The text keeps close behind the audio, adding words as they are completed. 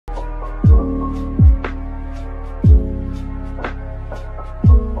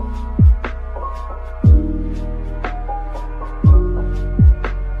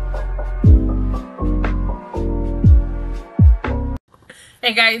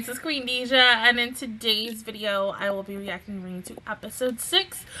Hey guys, it's Queendija, and in today's video, I will be reacting to episode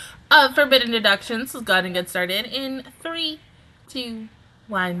 6 of Forbidden Deductions. Let's go ahead and get started in 3, 2,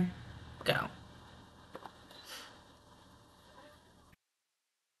 1, go.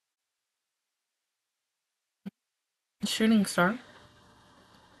 Shooting star.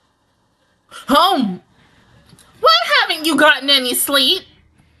 Home! Why haven't you gotten any sleep?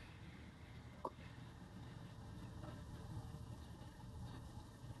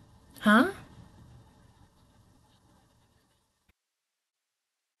 Huh?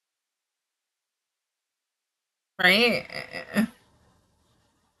 Right?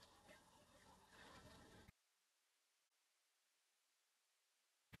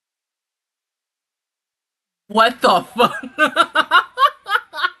 What the fuck?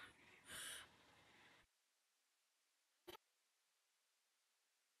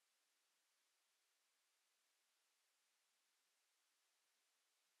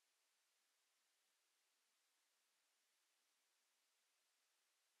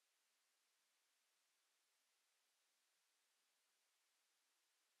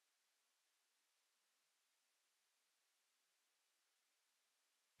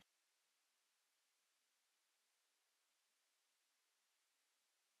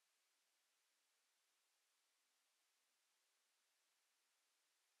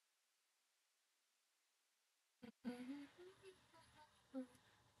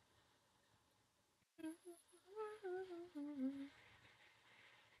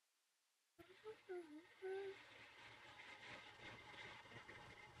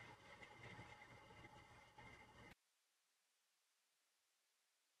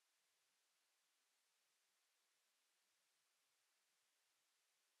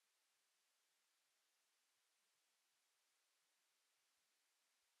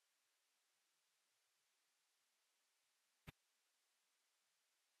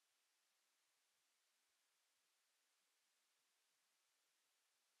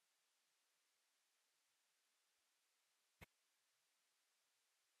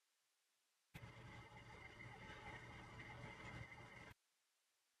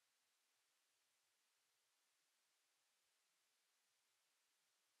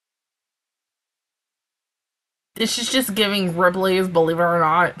 This is just giving Ripley's Believe It or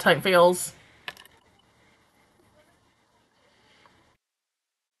Not type feels.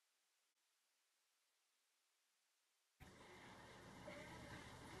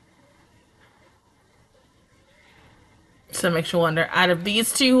 So it makes you wonder, out of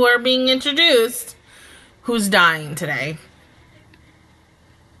these two who are being introduced, who's dying today?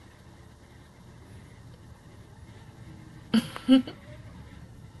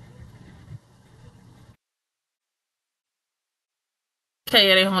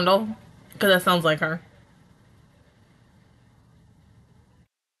 Kaede Hondo, because that sounds like her.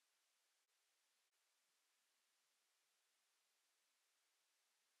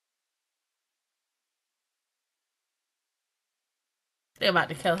 They're about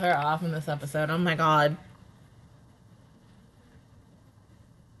to kill her off in this episode. Oh my god.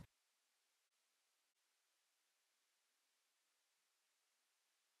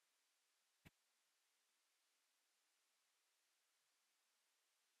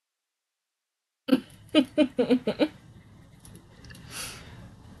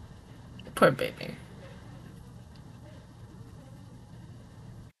 Poor baby.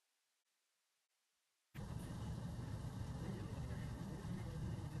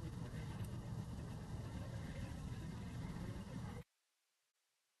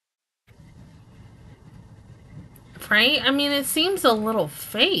 Right? I mean, it seems a little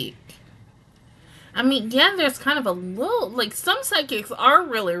fake. I mean, yeah, there's kind of a little, like, some psychics are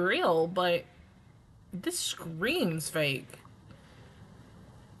really real, but this screams fake.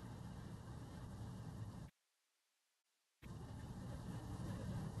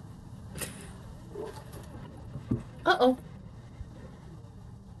 Uh-oh.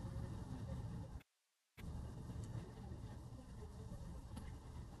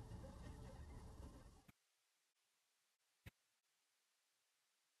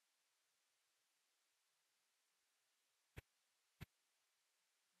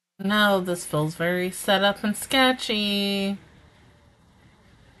 No, this feels very set up and sketchy.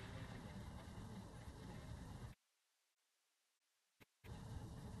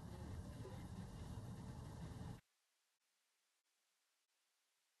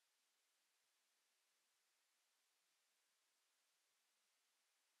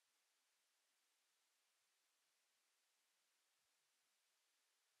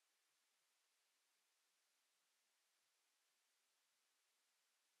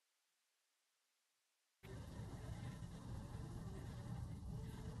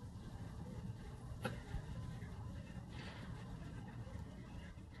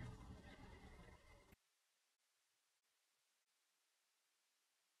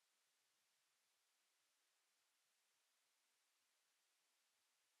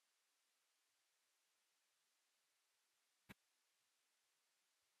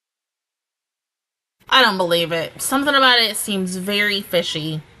 I don't believe it. Something about it seems very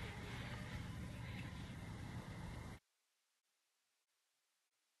fishy.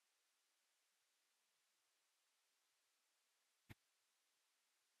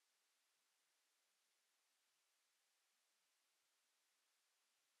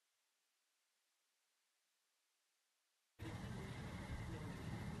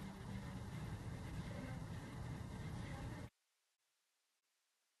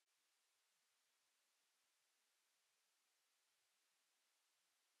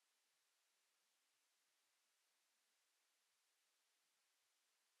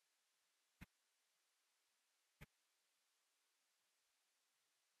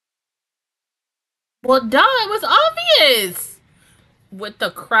 Well, duh, it was obvious with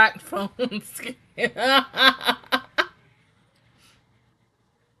the cracked phones.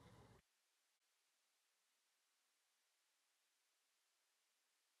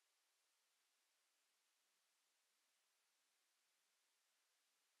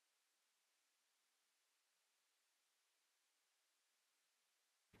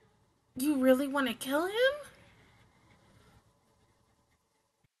 You really want to kill him?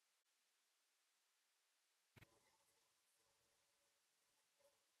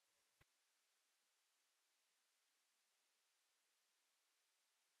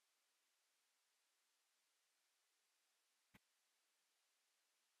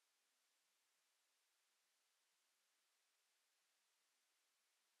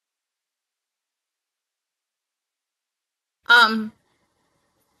 Um,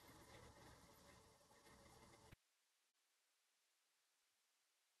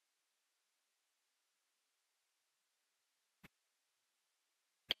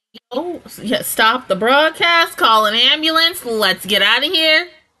 oh, yeah, stop the broadcast, call an ambulance, let's get out of here.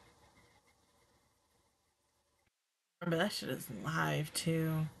 Remember, that shit is live,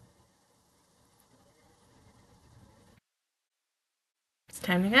 too. It's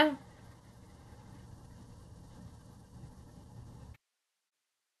time to go.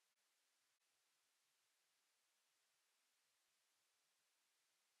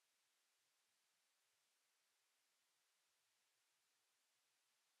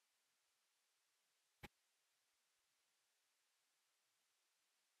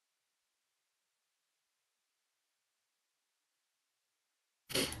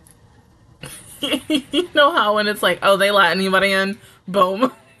 You know how when it's like, oh, they let anybody in?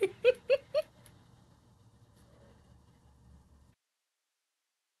 Boom.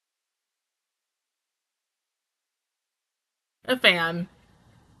 A fan.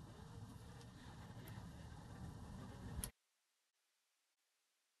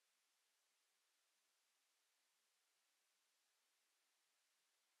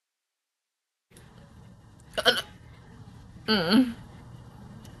 Mm.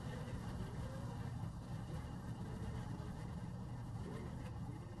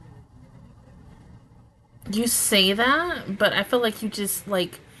 You say that, but I feel like you just,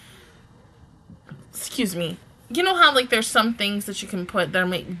 like, excuse me. You know how, like, there's some things that you can put that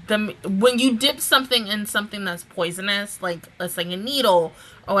make them, when you dip something in something that's poisonous, like, let's say a needle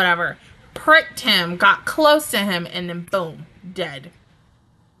or whatever, pricked him, got close to him, and then boom, dead.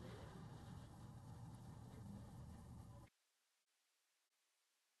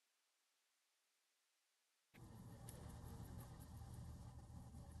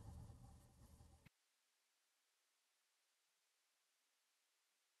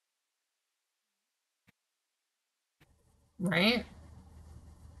 Right?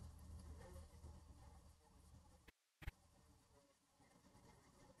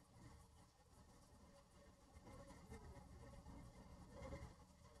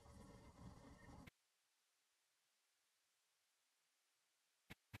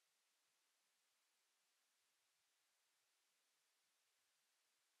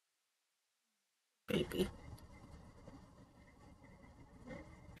 Baby.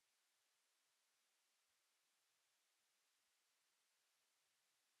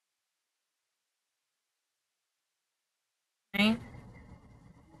 Right?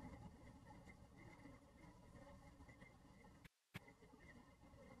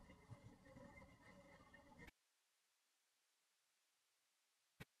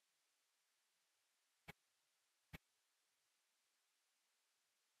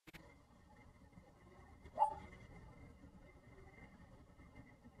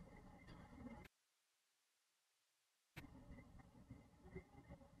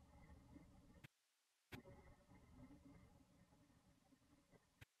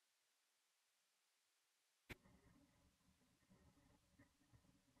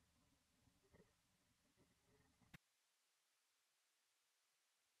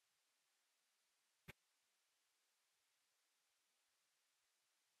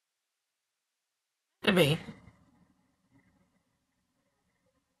 Could be.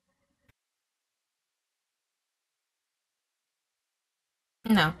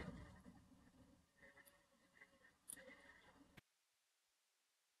 No.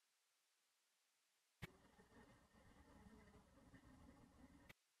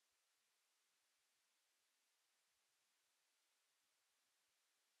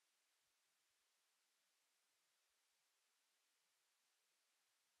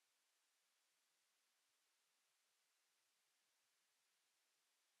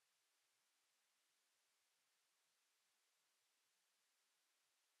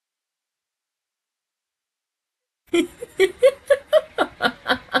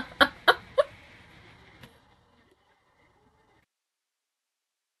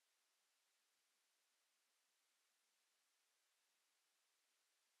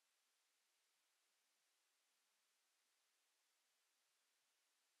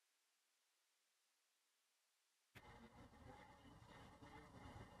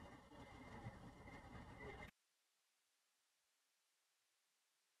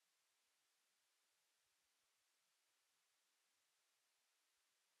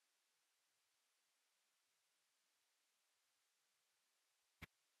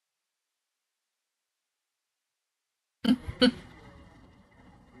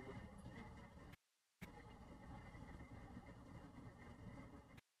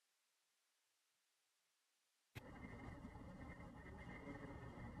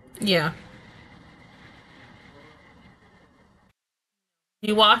 Yeah.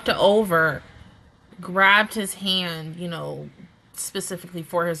 He walked over, grabbed his hand, specifically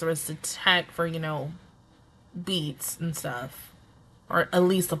for his wrist to check for, beats and stuff. Or at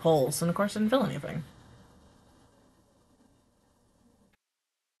least the pulse, and of course didn't feel anything.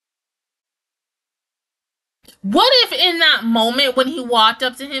 What if in that moment when he walked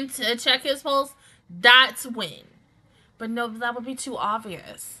up to him to check his pulse, that's when? But no, that would be too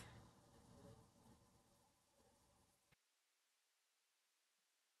obvious.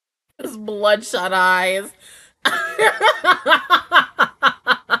 His bloodshot eyes.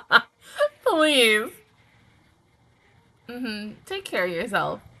 Please. Take care of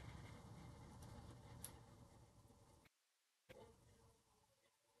yourself.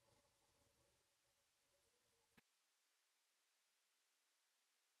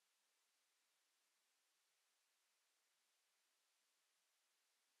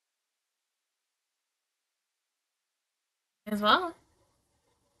 As well.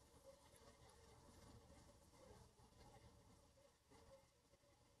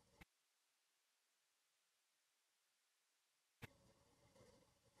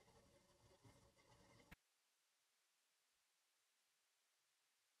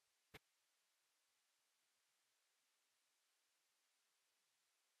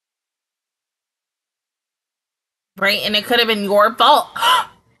 Right? And it could have been your fault.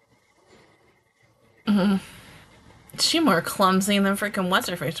 Mhm. She more clumsy than freaking what's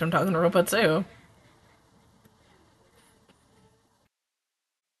her face from talking to Robot too.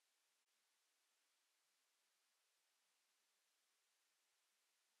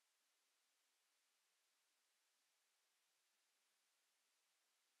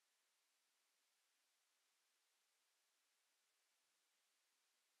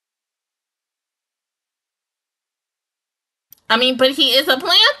 I mean, but he is a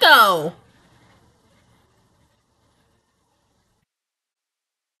plant though.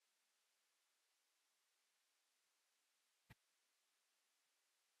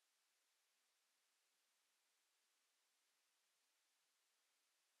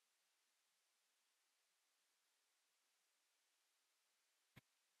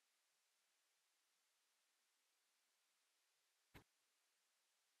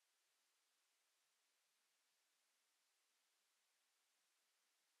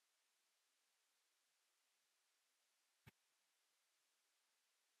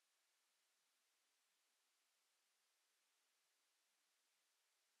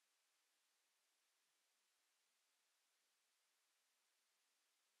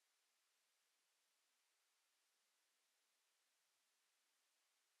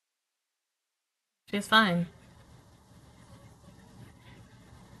 She's fine.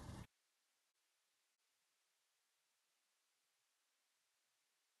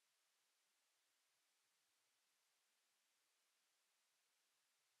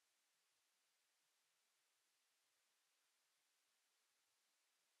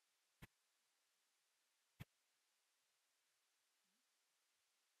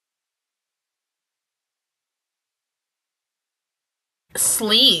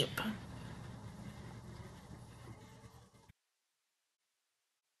 Sleep.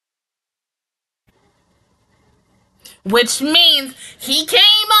 Which means he came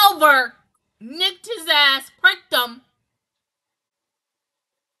over, nicked his ass, pricked him.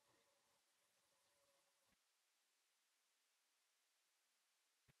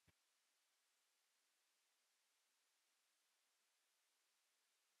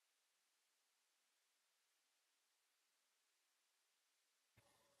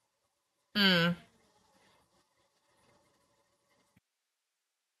 Hmm.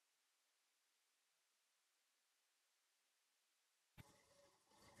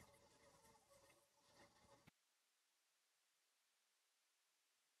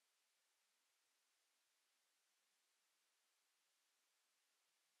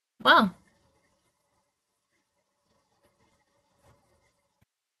 Well.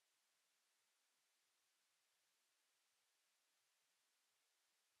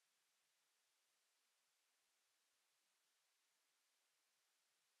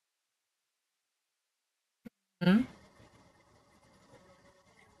 Hmm.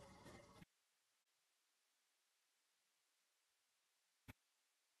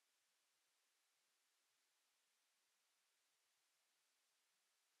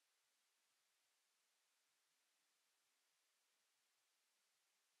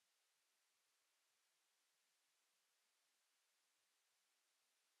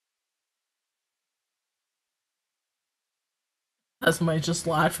 As somebody just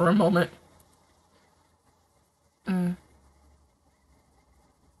lied for a moment. Mm.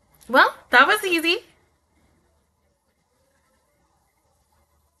 Well, that was easy.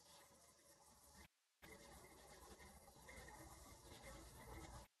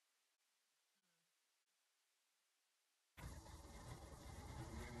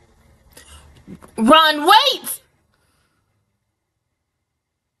 Run, wait!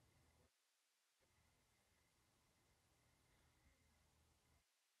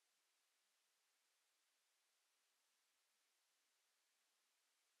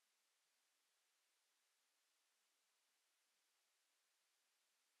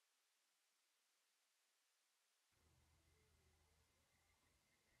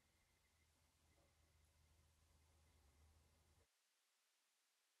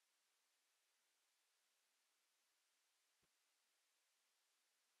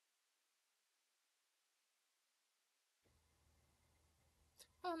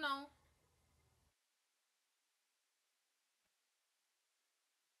 Oh no.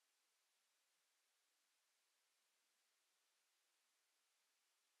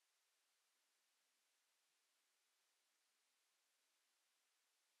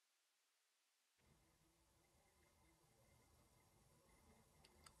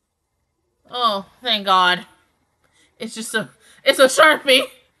 Oh, thank God. It's just it's a Sharpie.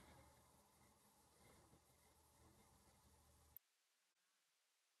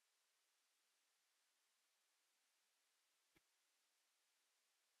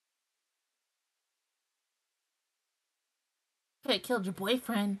 Could have killed your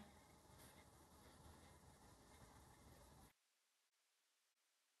boyfriend.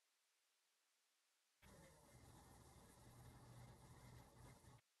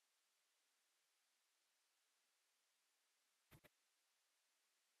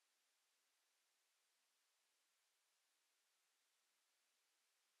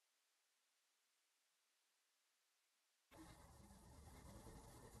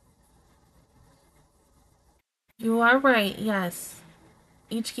 You are right, yes.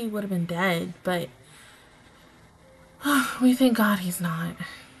 Ichiki would have been dead, but we thank God he's not.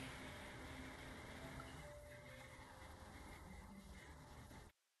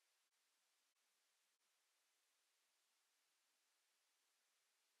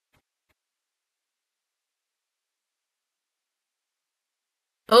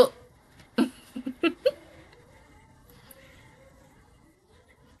 Oh,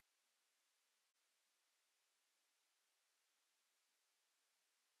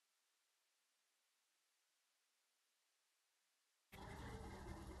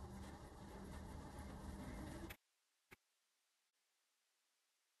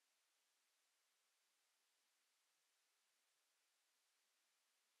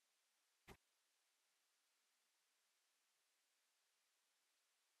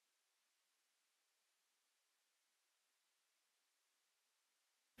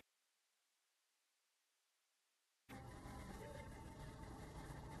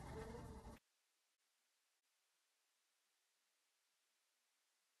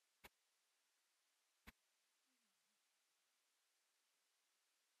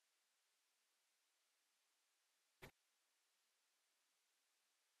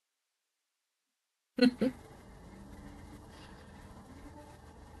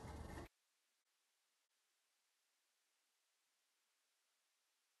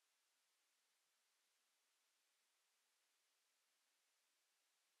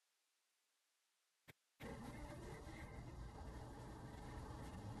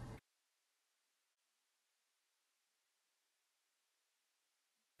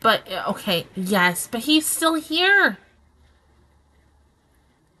 But, okay, yes, but he's still here.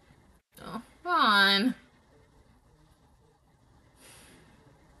 Oh, come on.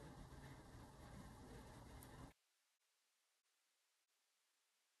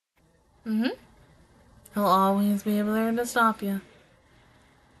 Mm-hmm. He'll always be able there to stop you.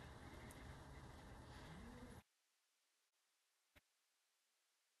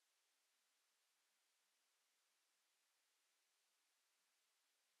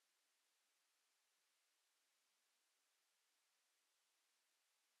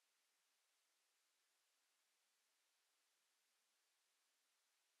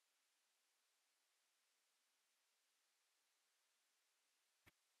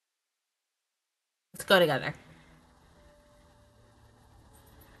 Let's go together.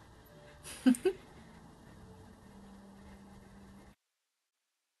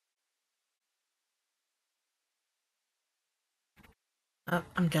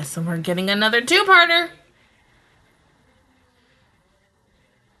 I'm guessing we're getting another two-parter.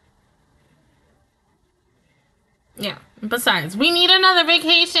 Yeah. Besides, we need another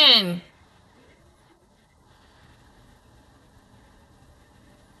vacation.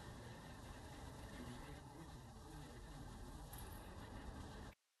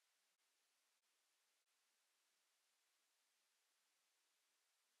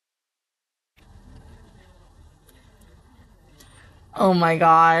 Oh my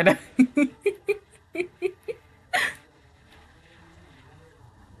god.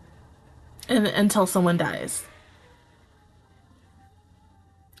 And until someone dies.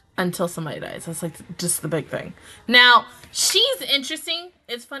 Until somebody dies. That's like just the big thing. Now, she's interesting.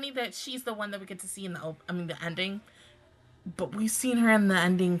 It's funny that she's the one that we get to see in the ending. But we've seen her in the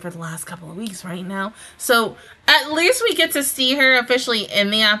ending for the last couple of weeks right now. So at least we get to see her officially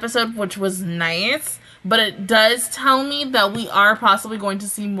in the episode, which was nice. But it does tell me that we are possibly going to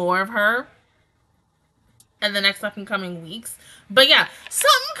see more of her in the next up and coming weeks. But yeah,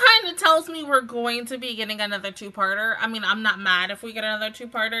 something kind of tells me we're going to be getting another two-parter. I mean, I'm not mad if we get another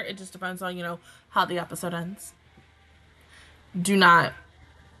two-parter. It just depends on, how the episode ends. Do not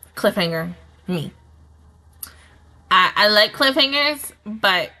cliffhanger me. I like cliffhangers,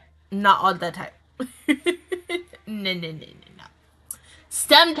 but not all the time. No, no, no, no, no.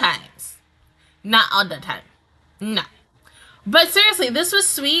 Sometimes. Not all the time. No. But seriously, this was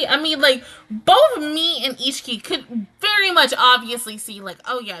sweet. I mean, like, both me and Ishiki could very much obviously see, like,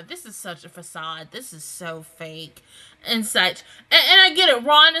 oh yeah, this is such a facade. This is so fake and such. And I get it.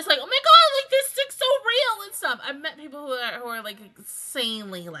 Ron is like, oh my god, like, this stick's so real and stuff. I've met people who are like,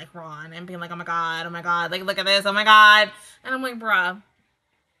 insanely like Ron and being like, oh my god, like, look at this, oh my god. And I'm like, bruh,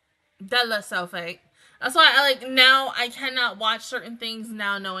 that looks so fake. That's why now I cannot watch certain things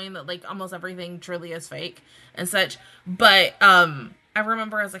now knowing that like almost everything truly is fake and such. But I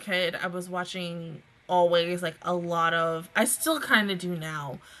remember as a kid I was watching always like a lot of, I still kind of do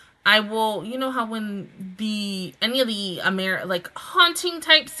now. I will, you know how when any of the like haunting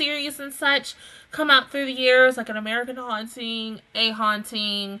type series and such come out through the years, like an American Haunting, A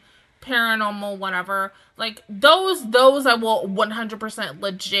Haunting, Paranormal, whatever, like those I will 100%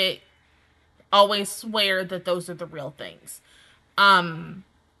 legit always swear that those are the real things. Um,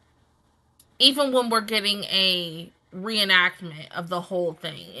 Even when we're getting a reenactment of the whole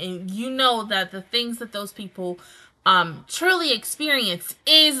thing, and you know that the things that those people truly experience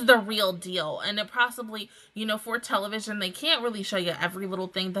is the real deal, and it possibly, for television they can't really show you every little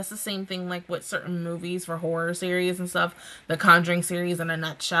thing. That's the same thing like with certain movies for horror series and stuff, the Conjuring series in a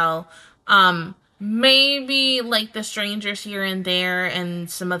nutshell. Maybe like The Strangers here and there, and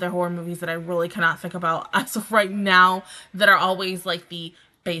some other horror movies that I really cannot think about as of right now, that are always like the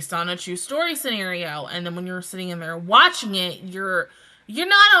based on a true story scenario. And then when you're sitting in there watching it, you're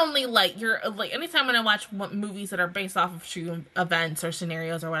not only like, you're like, anytime when I watch movies that are based off of true events or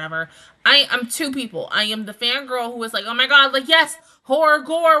scenarios or whatever, I'm two people. I am the fangirl who is like, oh my god, like, yes, horror,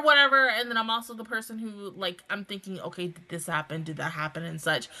 gore, whatever. And then I'm also the person who, like, I'm thinking, okay, did this happen? Did that happen? And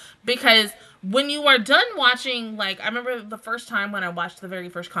such. Because when you are done watching, like, I remember the first time when I watched the very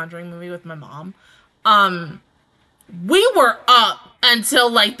first Conjuring movie with my mom, we were up until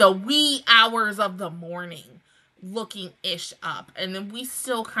like the wee hours of the morning looking ish up, and then we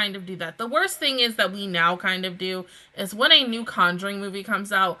still kind of do that. The worst thing is that we now kind of do is when a new Conjuring movie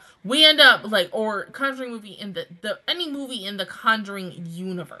comes out, we end up like, or Conjuring movie in the any movie in the Conjuring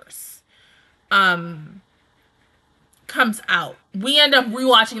universe comes out, we end up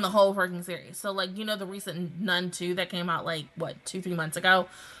rewatching the whole freaking series. So like, the recent Nun 2 that came out like what, 2-3 months ago,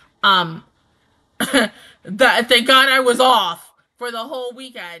 that, thank god I was off for the whole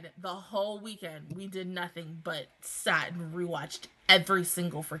weekend, we did nothing but sat and rewatched every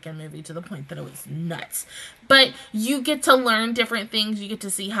single freaking movie to the point that it was nuts. But you get to learn different things. You get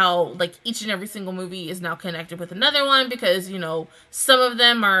to see how, like, each and every single movie is now connected with another one because, you know, some of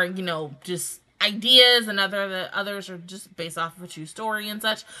them are, you know, just ideas and others are just based off of a true story and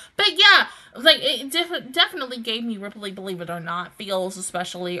such. But yeah, like, it definitely gave me Ripley Believe It or Not feels,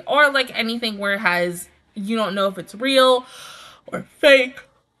 especially, or like anything where it has, you don't know if it's real or fake.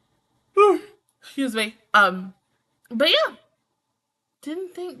 Excuse me. But yeah,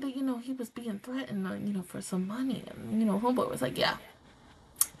 didn't think that, you know, he was being threatened, you know, for some money. And, you know, homeboy was like, yeah,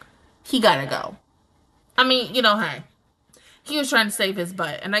 he gotta go. I mean, you know, hey, he was trying to save his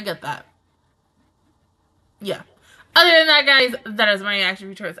butt, and I get that. Yeah. Other than that, guys, that is my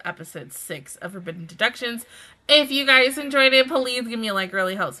reaction towards episode 6 of Forbidden Deductions. If you guys enjoyed it, please give me a like. It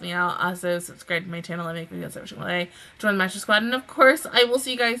really helps me out. Also, subscribe to my channel and make videos every single day. Join the Master Squad. And, of course, I will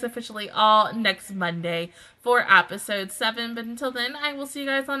see you guys officially all next Monday for episode 7. But until then, I will see you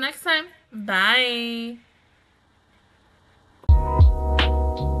guys all next time. Bye.